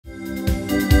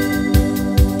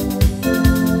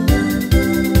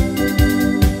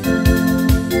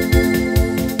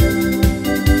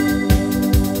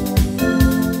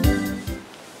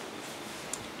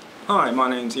Hi, my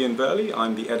name's Burley.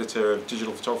 I'm the editor of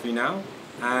Digital Photography Now,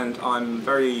 and I'm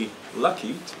very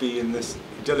lucky to be in this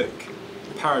idyllic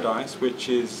paradise, which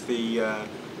is the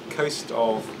coast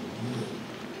of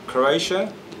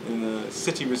Croatia in the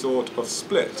city resort of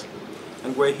Split.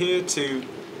 And we're here to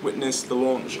witness the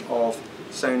launch of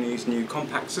Sony's new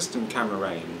compact system camera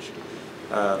range.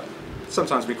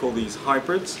 Sometimes we call these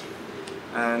hybrids,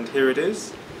 and here it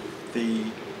is, the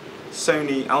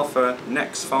Sony Alpha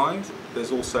NEX-5.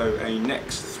 There's also a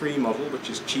NEX-3 model which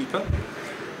is cheaper,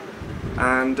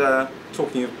 and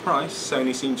talking of price,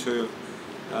 Sony seem to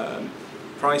have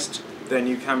priced their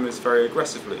new cameras very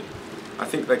aggressively. I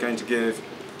think they're going to give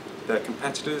their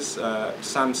competitors,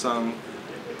 Samsung,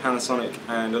 Panasonic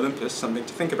and Olympus, something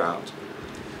to think about.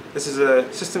 This is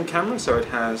a system camera, so it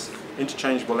has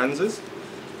interchangeable lenses.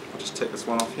 I'll just take this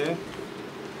one off here.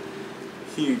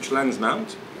 Huge lens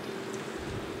mount,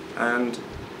 and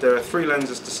there are three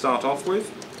lenses to start off with.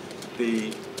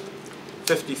 The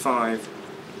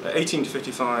 18 to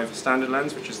 55 standard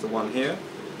lens, which is the one here.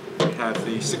 We have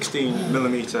the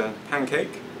 16mm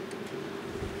pancake,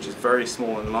 which is very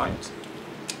small and light.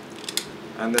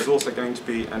 And there's also going to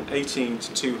be an 18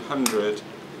 to 200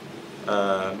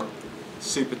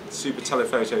 super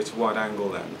telephoto to wide angle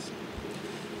lens.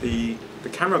 The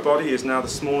camera body is now the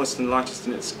smallest and lightest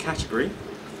in its category.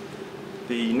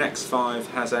 The NEX-5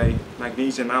 has a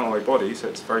magnesium alloy body, so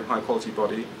it's a very high quality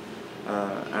body,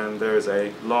 and there is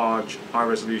a large high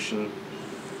resolution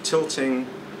tilting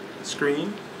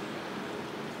screen.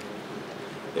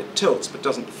 It tilts but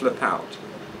doesn't flip out.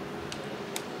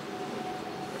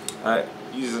 It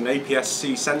uses an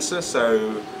APS-C sensor,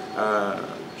 so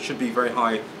should be very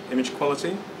high image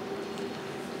quality.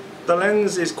 The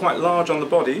lens is quite large on the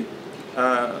body.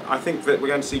 I think that we're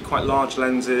going to see quite large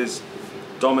lenses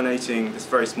dominating this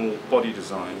very small body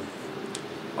design.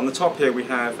 On the top here we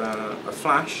have a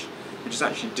flash, which is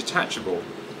actually detachable,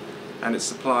 and it's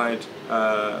supplied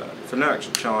for no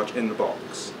extra charge in the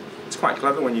box. It's quite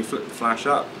clever. When you flip the flash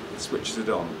up, it switches it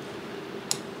on.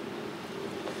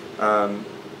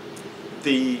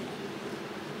 The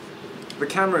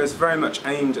camera is very much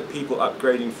aimed at people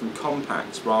upgrading from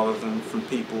compacts rather than from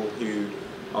people who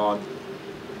are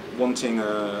wanting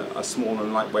a small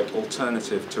and lightweight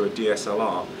alternative to a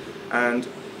DSLR. And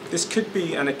this could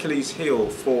be an Achilles heel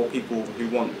for people who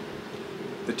want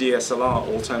the DSLR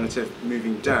alternative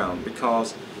moving down,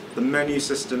 because the menu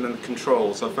system and the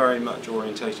controls are very much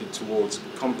orientated towards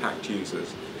compact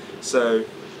users. So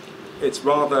it's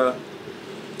rather,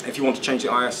 if you want to change the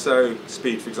ISO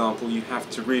speed, for example, you have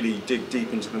to really dig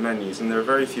deep into the menus, and there are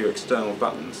very few external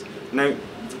buttons. No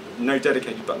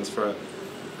dedicated buttons for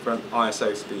an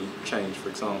ISO speed change, for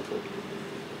example.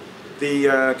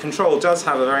 The control does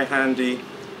have a very handy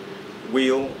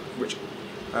wheel, which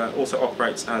also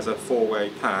operates as a four-way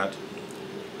pad.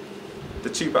 The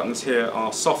two buttons here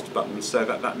are soft buttons, so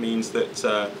that means that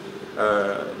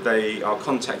they are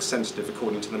context sensitive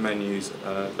according to the menus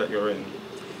that you're in.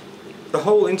 The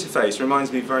whole interface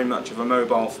reminds me very much of a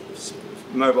mobile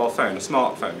phone, a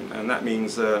smartphone, and that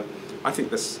means I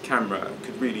think this camera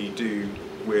could really do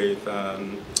with a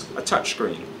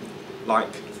touchscreen,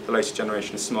 like the latest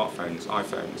generation of smartphones,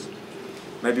 iPhones.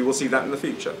 Maybe we'll see that in the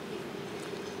future.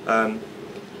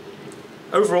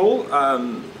 Overall,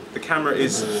 the camera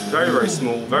is very, very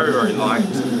small, very, very light,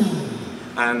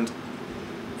 and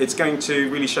it's going to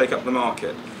really shake up the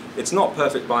market. It's not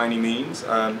perfect by any means.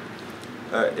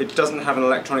 It doesn't have an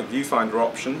electronic viewfinder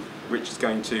option, which is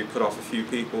going to put off a few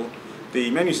people.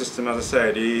 The menu system, as I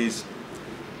said, is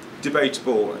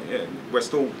debatable. We're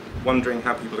still wondering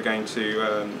how people are going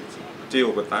to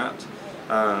deal with that.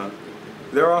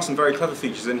 There are some very clever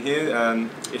features in here.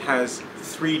 It has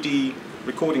 3D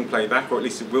recording playback, or at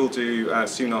least it will do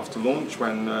soon after launch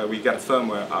when we get a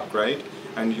firmware upgrade,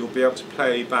 and you'll be able to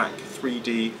play back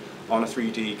 3D on a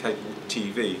 3D capable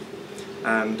TV.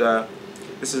 And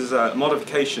this is a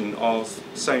modification of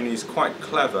Sony's quite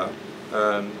clever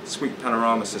sweep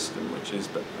panorama system, which is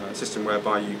a system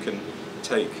whereby you can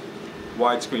take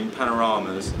widescreen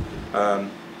panoramas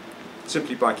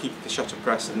simply by keeping the shutter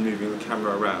pressed and moving the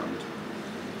camera around.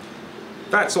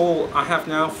 That's all I have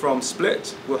now from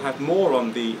Split. We'll have more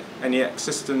on the NEX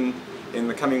system in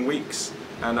the coming weeks,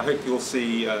 and I hope you'll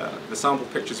see the sample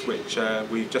pictures which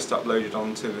we've just uploaded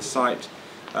onto the site.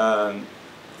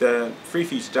 They're free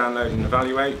for you to download and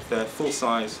evaluate. They're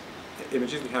full-size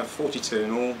images. We have 42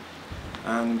 in all,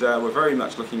 and we're very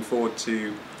much looking forward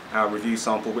to our review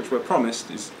sample, which we're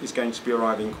promised is going to be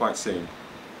arriving quite soon.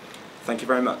 Thank you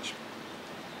very much.